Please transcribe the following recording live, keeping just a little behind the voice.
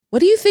What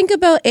do you think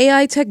about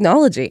AI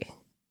technology?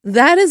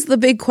 That is the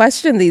big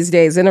question these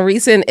days. In a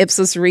recent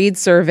Ipsos Reid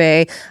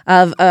survey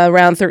of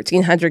around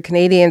 1,300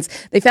 Canadians,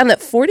 they found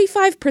that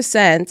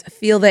 45%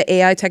 feel that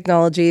AI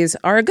technologies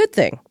are a good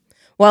thing,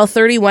 while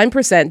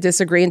 31%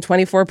 disagree and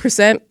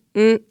 24%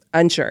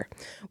 unsure.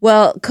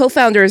 Well,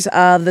 co-founders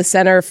of the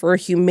Center for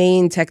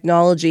Humane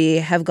Technology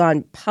have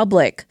gone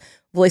public,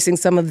 voicing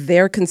some of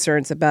their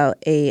concerns about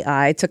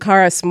AI.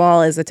 Takara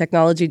Small is a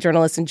technology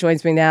journalist and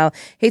joins me now.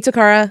 Hey,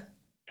 Takara.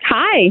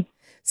 Hi.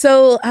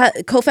 So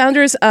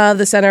co-founders of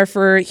the Center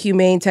for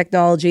Humane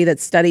Technology that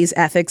studies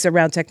ethics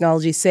around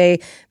technology say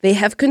they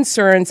have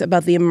concerns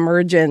about the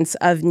emergence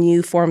of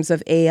new forms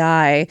of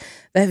AI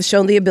that have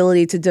shown the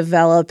ability to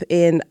develop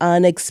in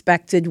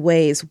unexpected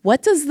ways.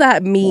 What does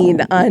that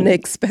mean,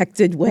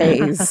 unexpected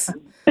ways?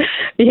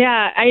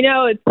 Yeah, I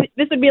know.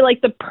 This would be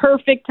like the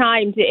perfect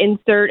time to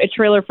insert a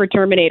trailer for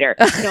Terminator.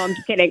 No, I'm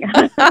just kidding.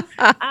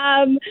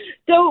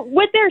 So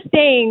what they're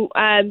saying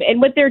and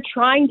what they're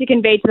trying to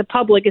convey to the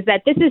public is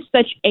that this is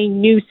such a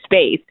new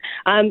space.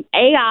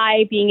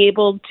 AI being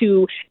able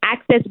to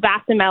access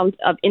vast amounts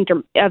of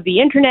the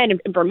internet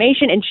and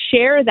information and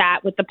share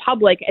that with the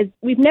public, as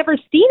we've never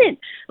seen it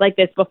like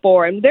this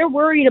before. And they're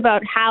worried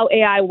about how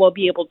AI will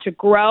be able to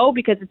grow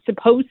because it's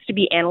supposed to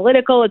be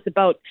analytical. It's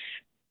about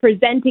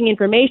presenting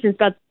information. It's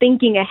about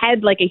thinking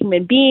ahead like a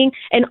human being,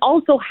 and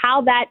also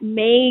how that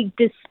may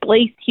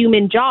displace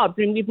human jobs.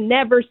 And we've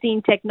never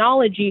seen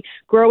technology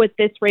grow at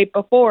this rate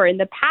before. In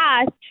the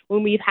past,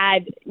 when we've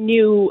had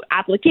new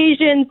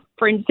applications,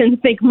 for instance,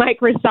 think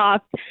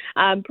Microsoft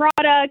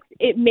products,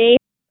 it may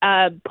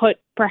put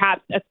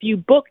perhaps a few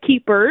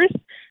bookkeepers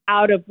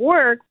out of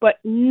work, but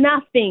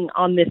nothing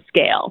on this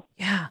scale.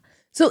 Yeah.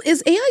 So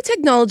is AI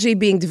technology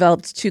being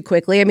developed too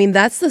quickly? I mean,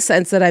 that's the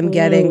sense that I'm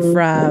getting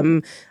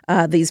from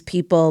these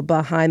people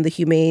behind the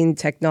Humane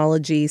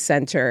Technology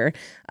Center,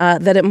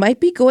 that it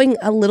might be going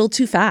a little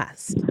too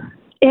fast.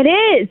 It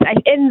is.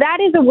 And that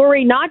is a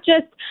worry, not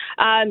just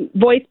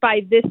voiced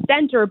by this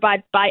center,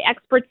 but by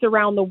experts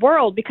around the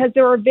world, because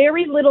there are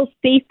very little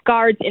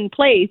safeguards in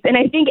place. And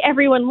I think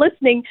everyone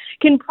listening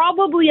can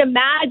probably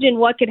imagine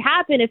what could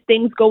happen if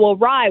things go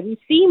awry. We've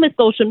seen with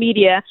social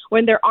media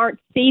when there aren't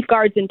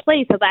safeguards in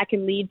place, how that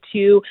can lead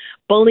to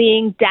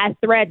bullying, death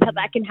threats, how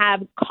that can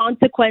have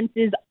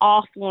consequences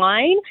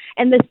offline.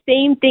 And the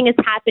same thing is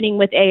happening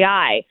with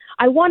AI.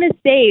 I want to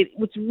say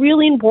what's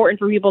really important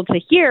for people to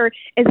hear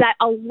is that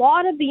a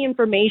lot of the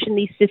information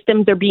these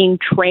systems are being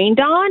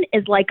trained on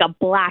is like a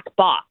black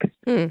box.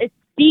 It's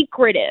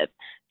secretive.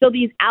 So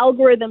these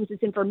algorithms, this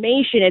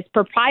information, it's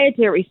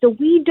proprietary. So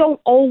we don't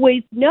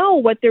always know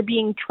what they're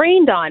being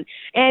trained on.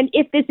 And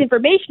if this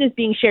information is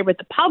being shared with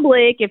the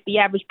public, if the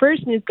average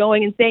person is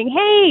going and saying,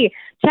 hey,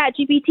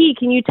 ChatGPT,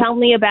 can you tell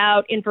me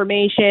about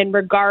information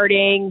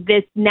regarding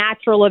this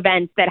natural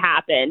event that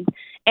happened?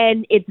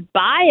 And it's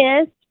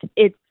biased,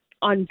 it's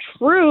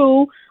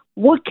untrue.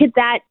 What could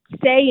that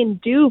say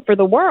and do for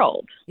the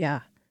world?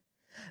 Yeah.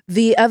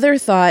 The other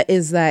thought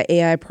is that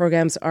AI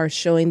programs are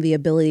showing the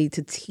ability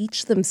to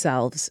teach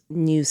themselves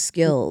new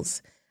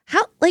skills.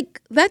 How,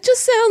 that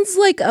just sounds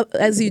like,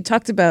 as you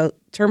talked about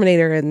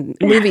Terminator and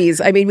movies.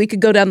 I mean, we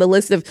could go down the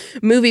list of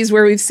movies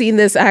where we've seen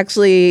this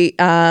actually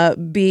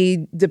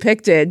be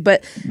depicted.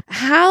 But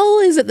how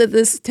is it that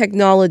this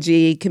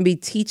technology can be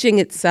teaching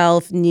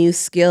itself new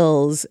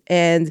skills?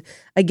 And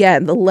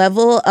again, the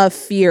level of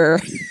fear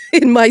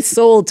in my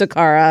soul,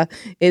 Takara,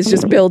 is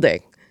just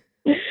building.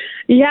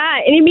 Yeah,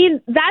 and I mean,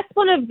 that's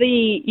one of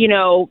the,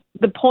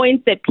 the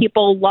points that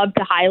people love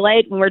to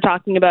highlight when we're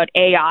talking about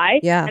AI.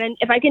 Yeah. And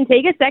if I can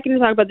take a second to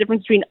talk about the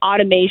difference between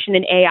automation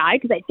and AI,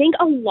 because I think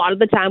a lot of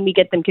the time we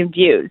get them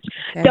confused.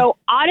 Okay. So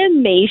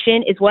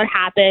automation is what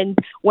happens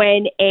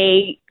when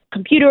a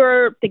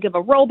computer, think of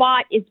a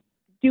robot, is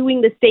doing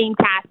the same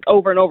task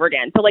over and over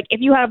again. So if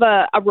you have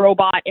a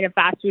robot in a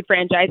fast food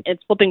franchise and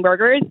it's flipping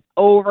burgers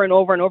over and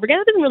over and over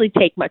again, it doesn't really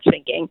take much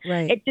thinking.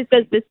 Right. It just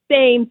does the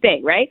same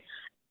thing, right?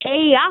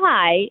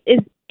 AI is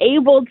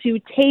able to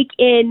take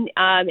in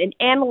and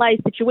analyze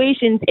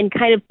situations and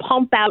kind of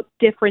pump out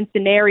different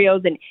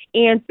scenarios and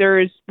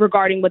answers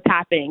regarding what's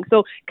happening.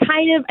 So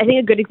I think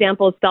a good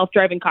example is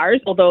self-driving cars,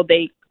 although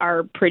they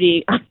are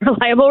pretty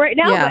unreliable right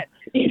now. Yeah.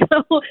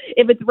 But,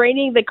 if it's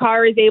raining, the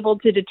car is able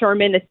to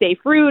determine a safe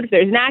route, if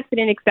there's an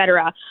accident, et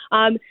cetera.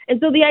 And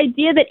so the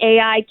idea that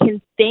AI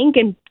can think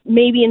and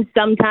maybe in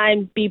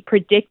sometimes be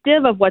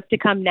predictive of what's to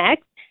come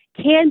next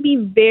can be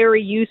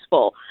very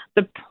useful.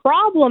 The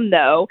problem,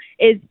 though,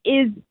 is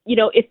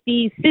if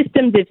these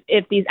systems,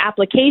 if these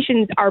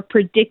applications are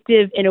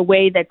predictive in a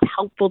way that's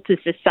helpful to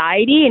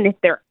society and if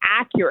they're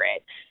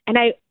accurate. And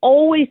I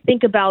always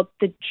think about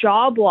the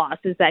job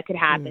losses that could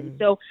happen.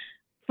 So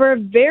for a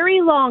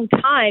very long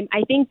time,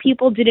 I think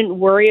people didn't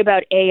worry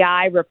about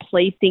AI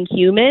replacing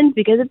humans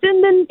because it's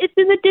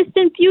in the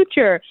distant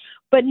future.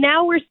 But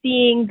now we're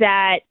seeing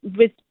that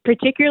with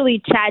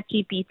particularly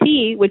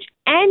ChatGPT, which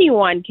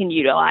anyone can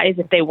utilize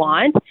if they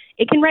want,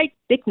 it can write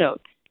sick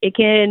notes. It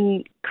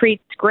can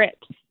create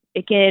scripts.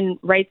 It can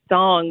write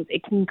songs.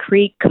 It can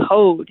create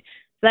code.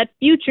 that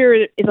future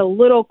is a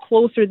little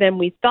closer than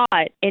we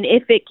thought. And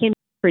if it can be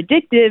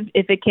predictive,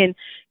 if it can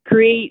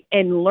create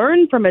and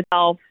learn from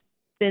itself,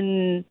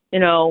 then,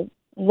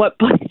 what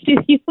place do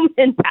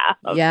humans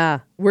have? Yeah,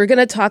 we're going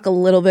to talk a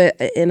little bit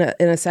in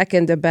a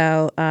second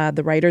about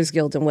the Writers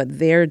Guild and what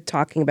they're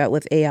talking about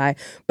with AI.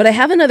 But I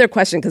have another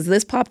question, because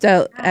this popped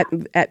out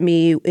at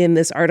me in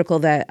this article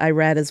that I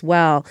read as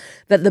well,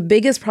 that the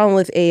biggest problem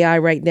with AI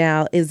right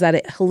now is that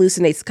it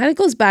hallucinates. Kind of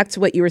goes back to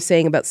what you were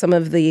saying about some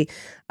of the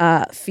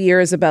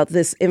fears about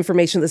this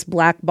information, this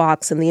black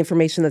box, and the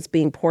information that's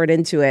being poured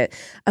into it.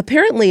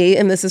 Apparently,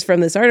 and this is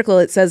from this article,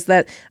 it says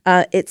that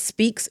it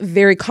speaks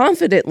very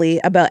confidently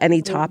about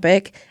any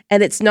topic,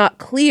 and it's not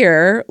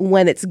clear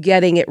when it's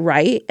getting it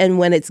right and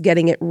when it's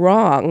getting it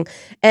wrong.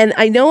 And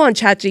I know on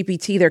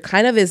ChatGPT, there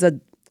kind of is a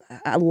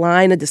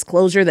line, a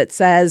disclosure that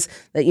says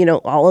that,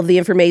 all of the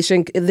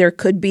information, there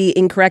could be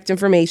incorrect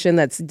information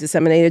that's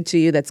disseminated to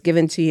you, that's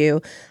given to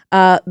you.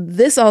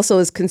 This also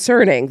is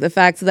concerning, the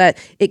fact that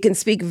it can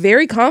speak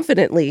very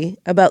confidently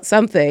about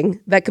something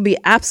that could be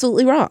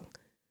absolutely wrong.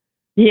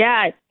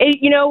 Yeah.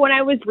 When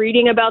I was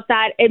reading about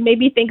that, it made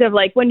me think of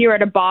like when you're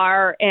at a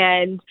bar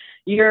and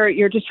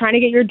you're just trying to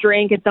get your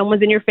drink and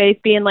someone's in your face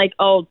being like,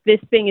 oh, this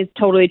thing is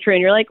totally true.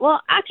 And you're like, well,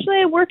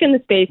 actually, I work in the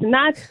space and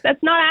that's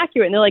not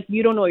accurate. And they're like,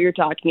 you don't know what you're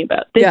talking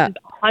about. This is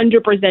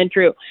 100%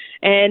 true.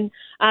 And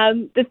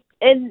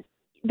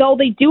though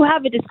they do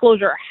have a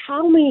disclosure,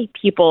 how many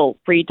people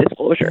read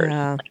disclosures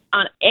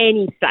on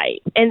any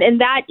site?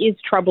 And that is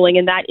troubling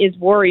and that is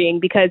worrying,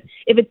 because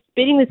if it's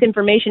spitting this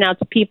information out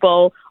to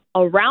people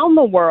around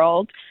the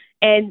world,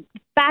 and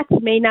facts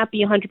may not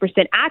be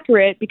 100%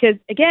 accurate, because,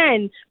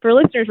 again, for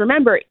listeners,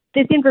 remember,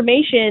 this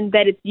information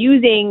that it's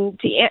using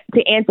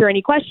to answer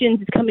any questions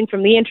is coming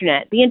from the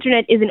internet. The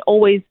internet isn't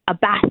always a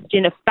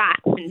bastion of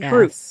facts and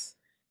truth.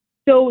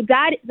 So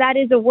that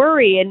is a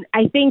worry. And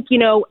I think,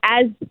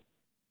 as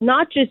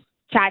not just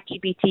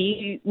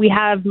ChatGPT, we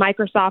have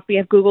Microsoft, we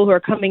have Google, who are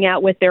coming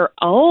out with their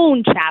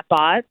own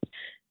chatbots.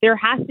 There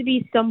has to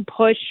be some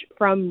push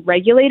from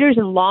regulators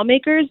and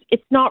lawmakers.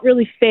 It's not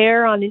really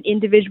fair on an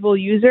individual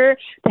user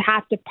to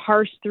have to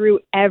parse through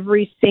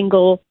every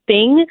single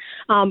thing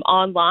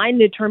online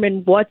to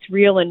determine what's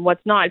real and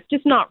what's not. It's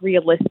just not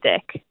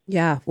realistic.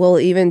 Yeah. Well,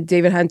 even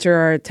David Hunter,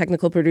 our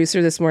technical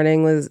producer this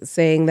morning, was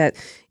saying that,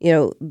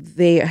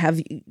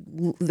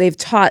 they've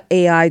taught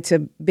AI to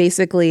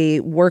basically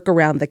work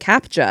around the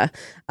CAPTCHA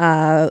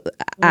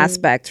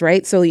aspect,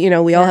 right? So,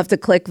 we all have to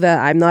click the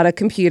I'm not a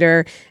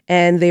computer,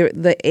 and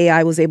the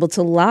AI was able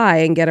to lie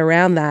and get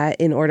around that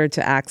in order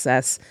to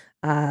access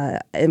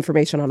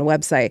information on a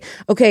website.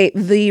 Okay,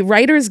 the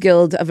Writers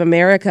Guild of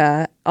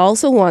America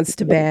also wants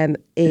to ban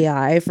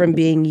AI from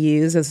being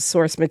used as a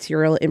source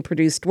material in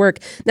produced work.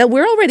 Now,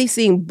 we're already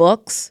seeing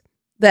books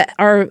that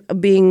are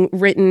being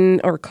written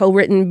or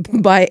co-written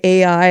by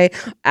AI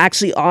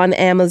actually on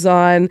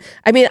Amazon.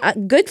 I mean,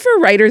 good for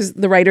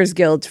the Writers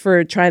Guild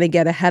for trying to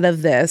get ahead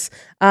of this.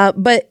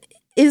 But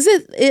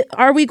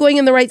are we going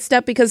in the right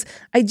step? Because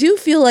I do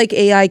feel like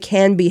AI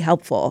can be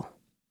helpful.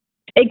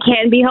 It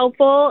can be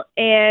helpful.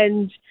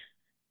 And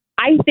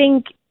I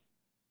think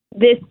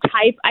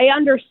I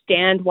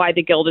understand why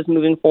the Guild is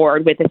moving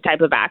forward with this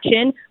type of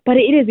action, but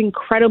it is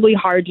incredibly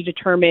hard to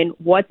determine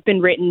what's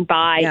been written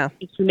by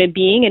a human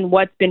being and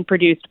what's been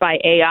produced by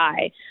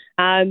AI.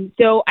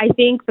 So I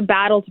think the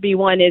battle to be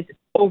won is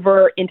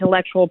over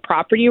intellectual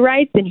property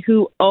rights and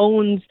who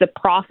owns the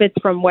profits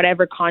from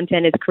whatever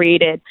content is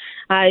created,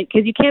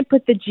 because you can't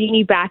put the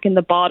genie back in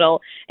the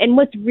bottle. And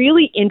what's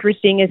really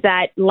interesting is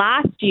that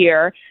last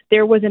year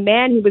there was a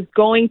man who was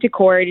going to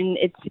court, and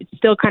it's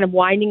still kind of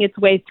winding its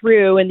way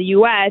through in the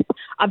U.S.,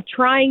 of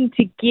trying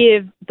to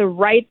give the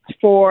rights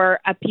for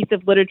a piece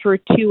of literature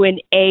to an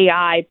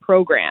AI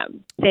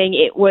program, saying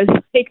it was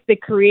like the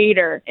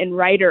creator and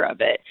writer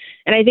of it.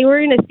 And I think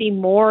we're going to see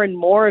more and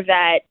more of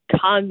that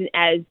come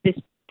as this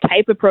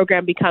type of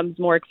program becomes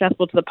more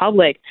accessible to the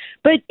public.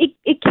 But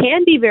it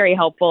can be very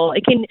helpful.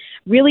 It can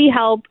really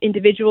help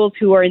individuals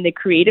who are in the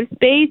creative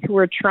space, who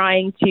are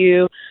trying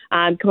to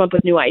come up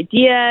with new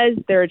ideas.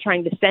 They're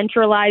trying to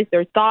centralize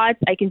their thoughts.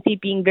 I can see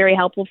it being very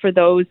helpful for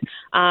those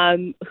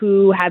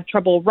who have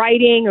trouble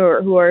writing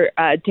or who are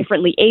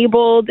differently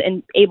abled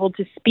and able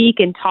to speak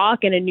and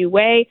talk in a new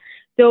way.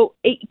 So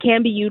it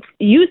can be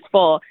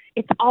useful.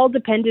 It's all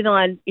dependent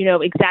on,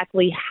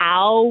 exactly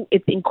how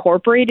it's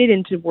incorporated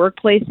into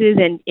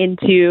workplaces and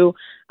into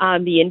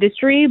the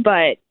industry.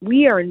 But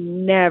we are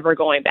never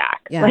going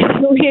back. Yeah.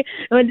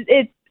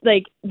 It's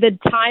like the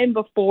time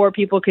before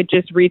people could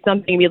just read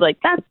something and be like,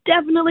 that's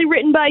definitely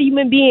written by a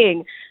human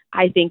being,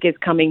 I think is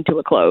coming to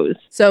a close.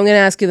 So I'm going to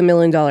ask you the $1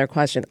 million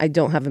question. I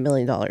don't have $1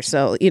 million,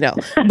 so,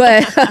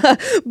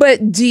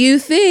 but do you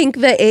think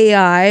that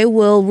AI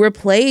will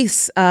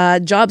replace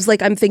jobs?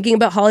 Like, I'm thinking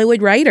about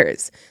Hollywood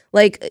writers.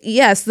 Like,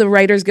 yes, the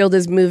Writers Guild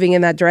is moving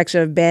in that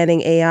direction of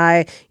banning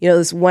AI.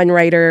 This one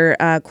writer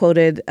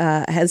quoted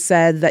has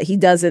said that he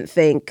doesn't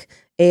think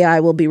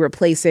AI will be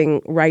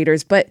replacing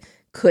writers, but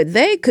could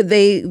they? Could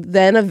they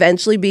then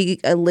eventually be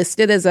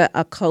listed as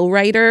a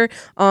co-writer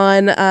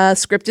on a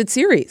scripted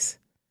series?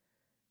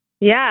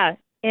 Yeah.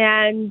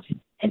 And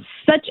it's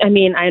such, I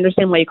mean, I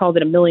understand why you called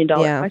it $1 million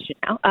question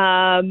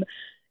now.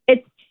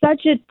 It's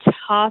such a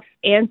tough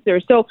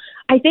answer. So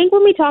I think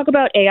when we talk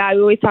about AI,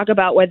 we always talk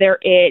about whether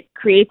it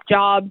creates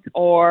jobs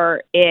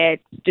or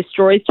it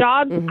destroys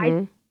jobs.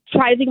 I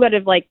try to think about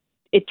it like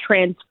it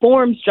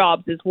transforms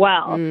jobs as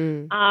well.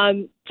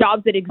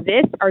 Jobs that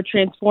exist are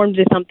transformed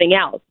to something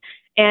else.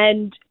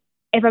 And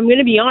if I'm going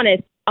to be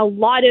honest, a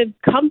lot of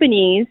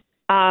companies,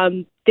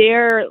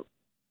 their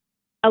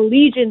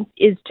allegiance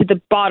is to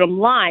the bottom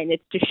line.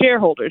 It's to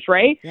shareholders,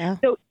 right? Yeah.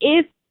 So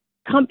if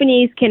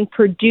companies can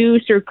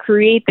produce or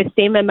create the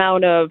same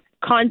amount of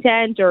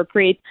content or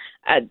create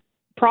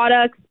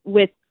products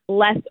with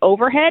less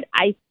overhead,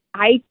 I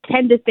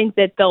tend to think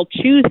that they'll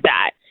choose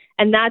that.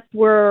 And that's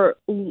where,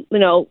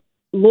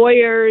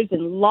 lawyers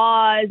and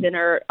laws and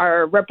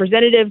our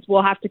representatives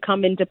will have to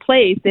come into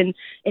place. And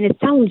it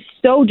sounds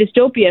so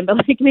dystopian, but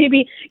like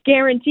maybe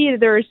guarantee that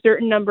there are a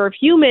certain number of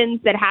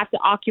humans that have to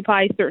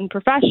occupy certain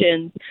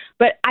professions.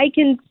 But I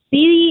can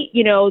see,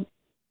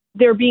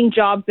 there being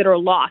jobs that are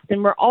lost,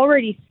 and we're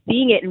already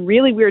seeing it in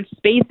really weird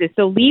spaces.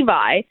 So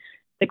Levi,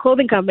 the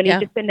clothing company,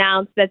 just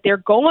announced that they're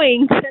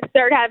going to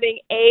start having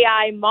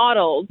AI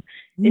models,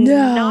 and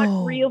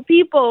not real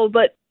people,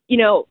 but,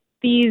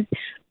 these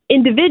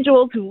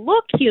individuals who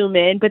look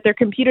human, but they're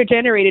computer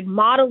generated,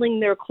 modeling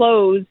their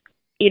clothes,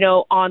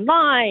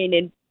 online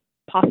and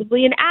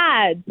possibly in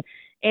ads.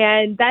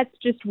 And that's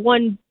just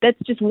one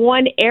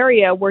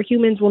area where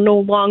humans will no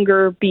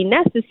longer be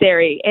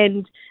necessary.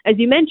 And as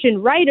you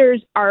mentioned,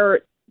 writers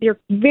they're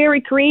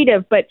very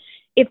creative, but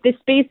if the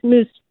space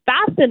moves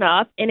fast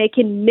enough and it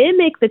can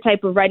mimic the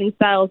type of writing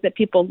styles that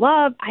people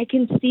love, I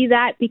can see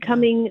that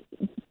becoming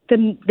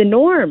the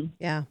norm.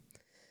 Yeah.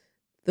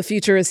 The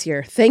future is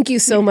here. Thank you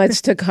so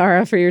much,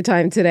 Takara, for your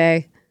time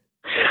today.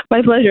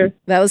 My pleasure.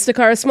 That was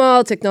Takara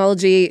Small,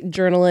 technology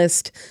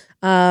journalist.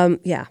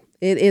 It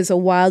is a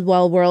wild,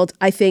 wild world.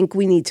 I think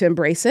we need to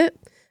embrace it,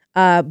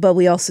 but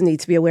we also need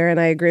to be aware, and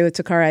I agree with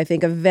Takara. I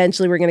think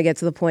eventually we're going to get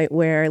to the point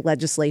where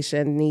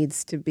legislation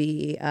needs to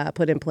be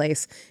put in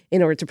place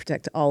in order to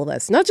protect all of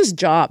us. Not just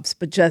jobs,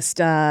 but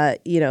just, AI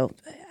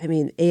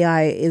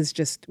is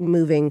just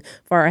moving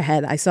far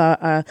ahead. I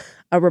saw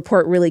a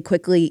report really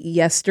quickly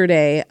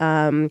yesterday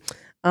on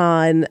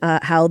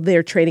how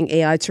they're training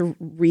AI to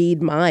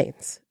read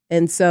minds.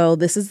 And so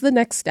this is the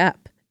next step.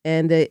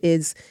 And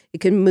it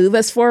can move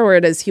us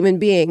forward as human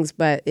beings,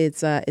 but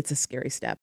it's a scary step.